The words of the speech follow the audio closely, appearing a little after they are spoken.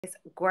this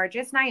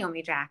gorgeous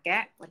Naomi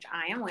jacket, which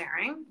I am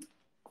wearing.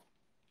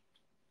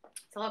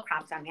 It's a little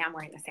cropped on me. I'm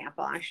wearing the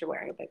sample. I should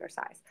wear a bigger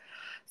size.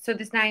 So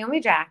this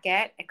Naomi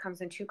jacket, it comes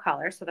in 2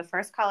 colors. So the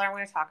first color I'm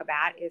going to talk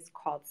about is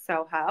called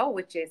Soho,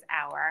 which is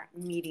our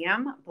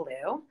medium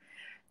blue.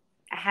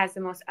 It has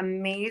the most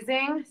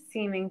amazing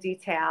seaming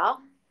detail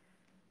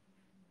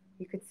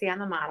you could see on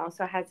the model.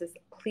 So it has this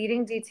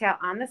pleating detail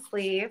on the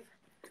sleeve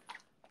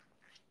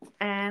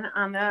and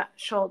on the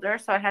shoulder.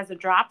 So it has a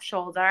drop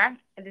shoulder.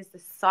 It is the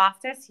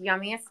softest,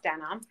 yummiest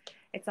denim.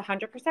 It's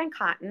 100%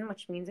 cotton,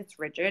 which means it's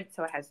rigid,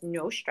 so it has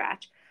no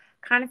stretch.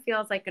 Kind of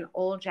feels like an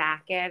old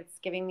jacket. It's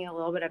giving me a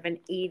little bit of an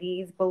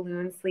 80s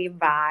balloon sleeve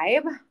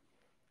vibe.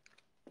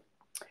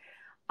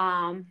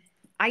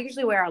 I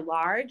usually wear a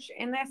large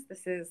in this.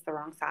 This is the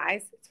wrong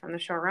size. It's from the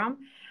showroom.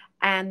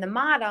 And the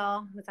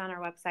model who's on our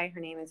website, her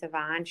name is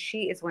Yvonne.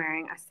 She is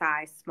wearing a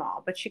size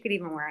small, but she could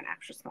even wear an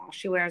extra small.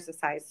 She wears a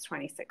size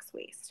 26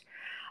 waist.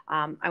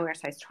 I wear a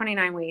size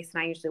 29 waist,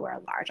 and I usually wear a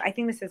large. I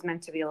think this is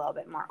meant to be a little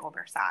bit more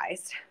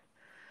oversized.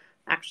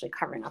 Actually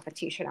covering up a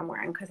t-shirt I'm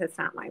wearing because it's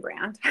not my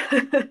brand.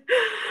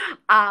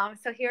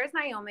 So here's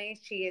Naomi.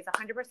 She is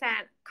 100%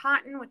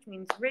 cotton, which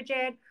means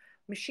rigid,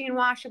 machine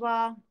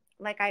washable.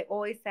 Like I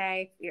always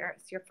say, if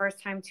it's your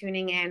first time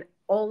tuning in,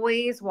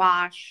 always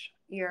wash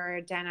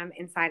your denim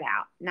inside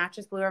out, not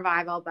just Blue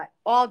Revival, but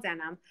all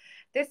denim.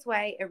 This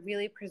way it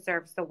really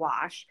preserves the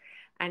wash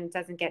and it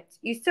doesn't get,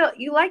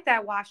 you like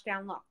that wash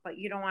down look, but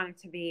you don't want it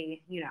to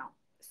be,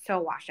 so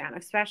washed down,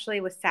 especially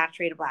with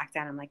saturated black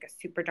denim, like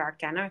a super dark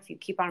denim. If you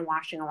keep on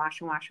washing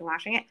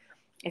it,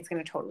 it's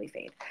going to totally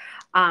fade.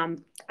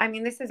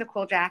 This is a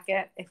cool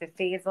jacket if it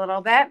fades a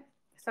little bit.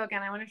 So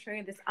again, I want to show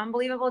you this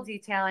unbelievable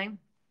detailing.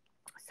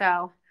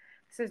 So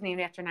this is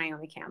named after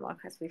Naomi Campbell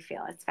because we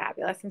feel it's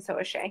fabulous, and so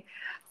is she.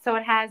 So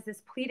it has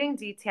this pleating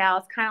detail.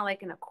 It's kind of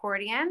like an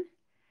accordion.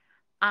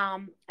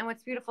 And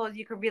what's beautiful is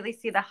you can really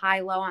see the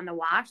high-low on the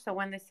wash. So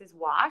when this is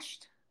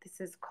washed,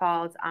 this is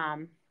called,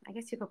 I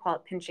guess you could call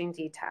it pinching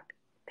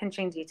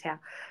detail.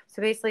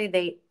 So basically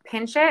they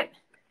pinch it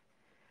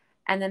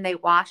and then they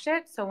wash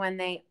it. So when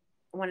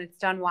it's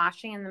done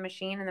washing in the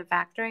machine in the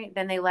factory,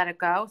 then they let it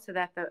go so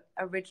that the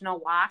original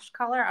wash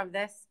color of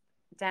this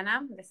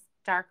denim, this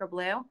darker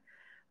blue,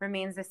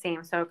 remains the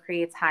same. So it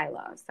creates high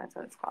lows. That's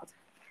what it's called.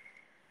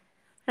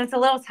 And it's a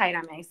little tight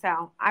on me.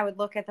 So I would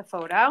look at the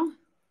photo.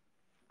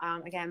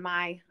 Again,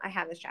 I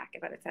have this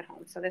jacket, but it's at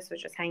home. So this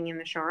was just hanging in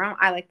the showroom.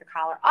 I like the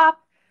collar up.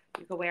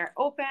 You could wear it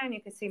open.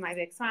 You could see my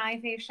big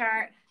smiley face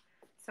shirt.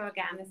 So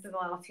again, this is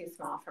a little too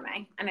small for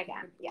me. And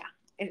again,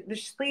 the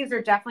sleeves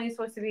are definitely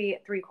supposed to be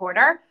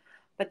 3/4,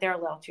 but they're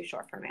a little too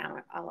short for me.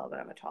 I'm a little bit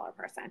of a taller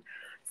person.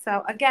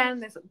 So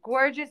again, this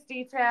gorgeous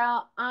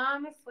detail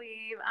on the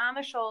sleeve, on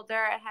the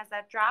shoulder. It has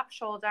that drop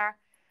shoulder.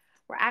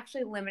 We're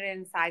actually limited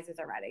in sizes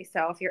already.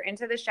 So if you're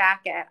into this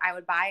jacket, I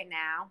would buy it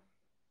now.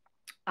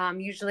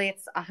 Usually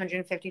it's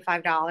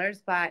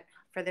 $155, but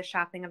for this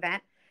shopping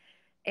event,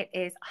 it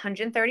is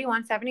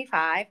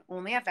 $131.75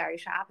 only at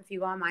Verishop. If you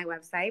go on my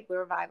website, Blue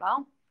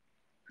Revival,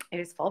 it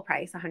is full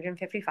price,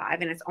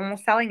 $155, and it's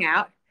almost selling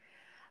out.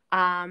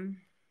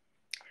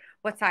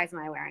 What size am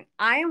I wearing?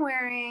 I am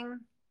wearing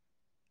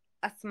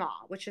a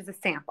small, which is a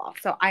sample.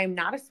 So I am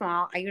not a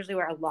small. I usually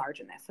wear a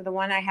large in this. So the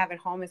one I have at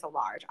home is a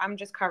large. I'm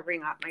just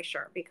covering up my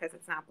shirt because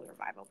it's not Blue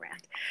Revival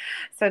brand.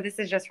 So this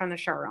is just from the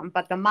showroom.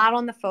 But the model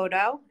in the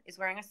photo is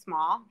wearing a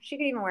small. She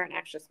could even wear an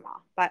extra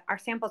small. But our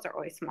samples are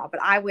always small.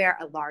 But I wear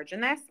a large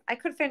in this. I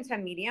could fit into a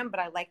medium,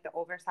 but I like the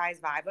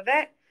oversized vibe of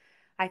it.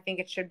 I think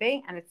it should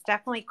be. And it's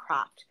definitely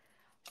cropped.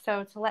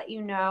 So to let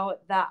you know,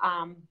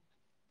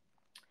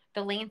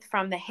 the length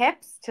from the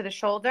hips to the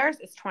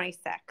shoulders is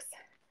 26.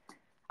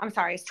 I'm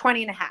sorry, it's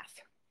 20 and a half.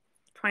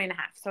 20 and a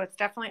half. So it's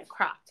definitely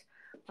cropped.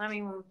 Let me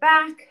move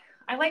back.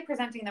 I like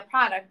presenting the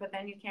product, but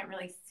then you can't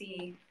really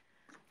see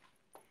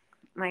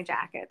my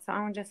jacket. So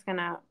I'm just going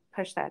to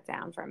push that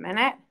down for a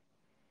minute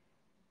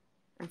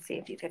and see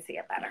if you can see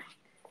it better.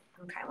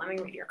 Okay, let me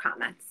read your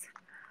comments.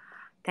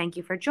 Thank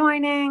you for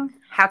joining.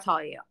 How tall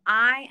are you?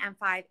 I am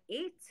 5'8".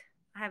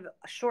 I have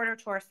a shorter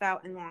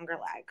torso and longer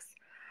legs.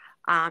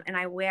 And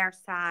I wear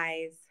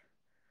size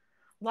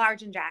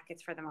large in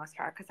jackets for the most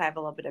part because I have a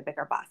little bit of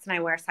bigger bust, and I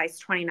wear size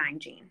 29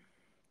 jean.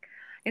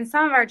 In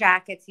some of our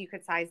jackets, you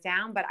could size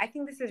down, but I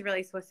think this is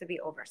really supposed to be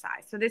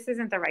oversized. So this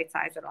isn't the right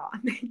size at all.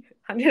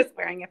 I'm just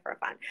wearing it for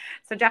fun.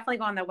 So definitely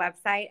go on the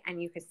website and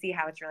you can see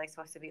how it's really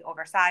supposed to be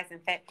oversized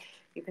and fit.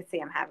 You can see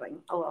I'm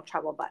having a little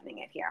trouble buttoning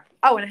it here.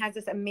 Oh, and it has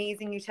this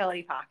amazing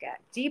utility pocket.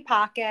 Deep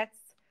pockets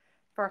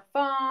for a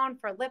phone,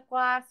 for lip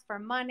gloss, for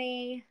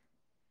money,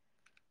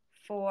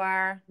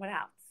 for what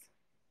else?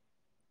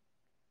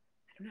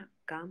 I don't know,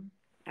 gum.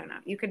 I don't know.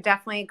 You could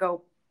definitely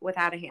go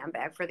without a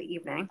handbag for the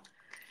evening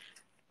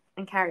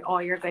and carry all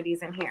your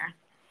goodies in here.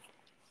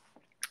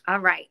 All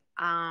right.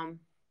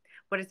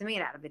 What is it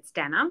made out of? It's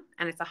denim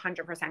and it's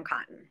 100%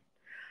 cotton.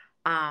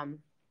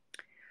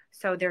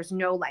 So there's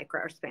no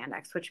lycra or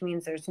spandex, which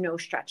means there's no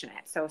stretch in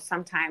it. So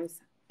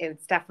sometimes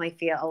it's definitely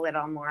feel a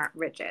little more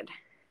rigid.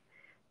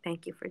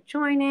 Thank you for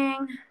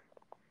joining.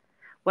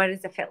 What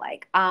does it fit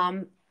like?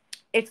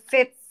 It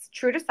fits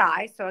true to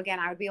size. So again,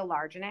 I would be a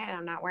large in it, and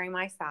I'm not wearing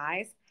my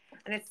size.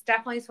 And it's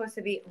definitely supposed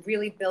to be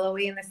really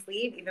billowy in the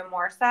sleeve, even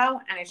more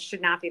so. And it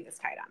should not be this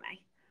tight on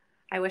me.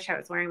 I wish I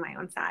was wearing my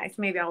own size.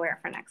 Maybe I'll wear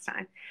it for next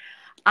time.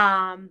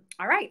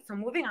 All right. So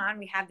moving on,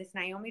 we have this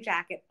Naomi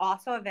jacket,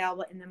 also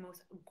available in the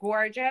most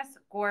gorgeous,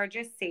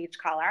 gorgeous sage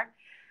color.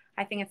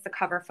 I think it's the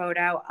cover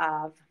photo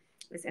of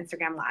this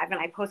Instagram live, and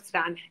I posted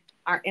on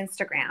our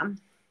Instagram.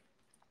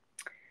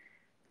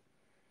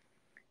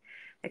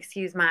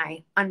 Excuse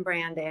my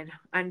unbranded,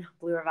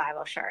 Blue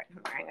Revival shirt.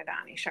 I'm wearing a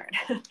Donnie shirt.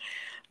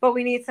 But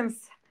we need some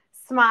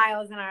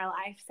smiles in our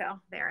life, so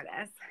there it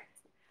is.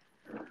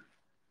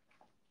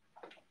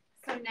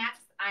 So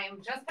next, I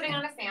am just putting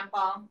on a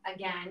sample.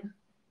 Again,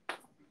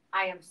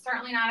 I am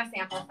certainly not a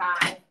sample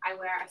size. I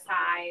wear a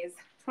size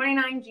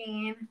 29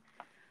 jean.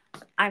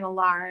 I'm a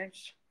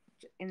large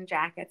in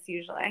jackets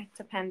usually,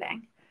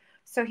 depending.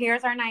 So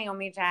here's our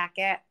Naomi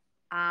jacket.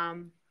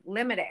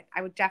 Limited.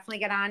 I would definitely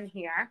get on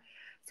here.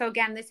 So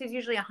again, this is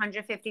usually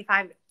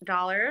 $155,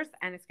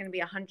 and it's going to be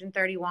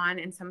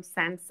 $131 and some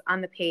cents on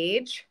the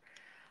page.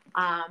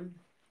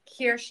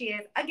 Here she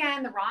is.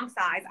 Again, the wrong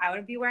size. I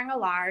would be wearing a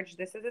large.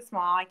 This is a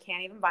small. I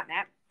can't even button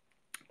it.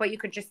 But you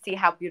could just see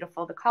how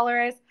beautiful the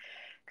color is.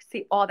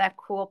 See all that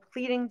cool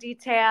pleating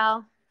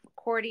detail,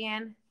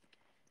 accordion.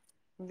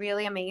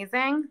 Really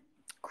amazing.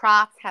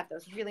 Crops have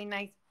those really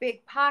nice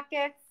big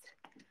pockets.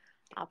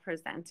 I'll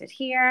present it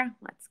here.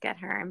 Let's get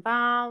her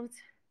involved.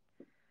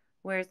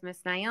 Where's Miss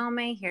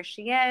Naomi? Here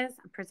she is.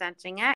 I'm presenting it.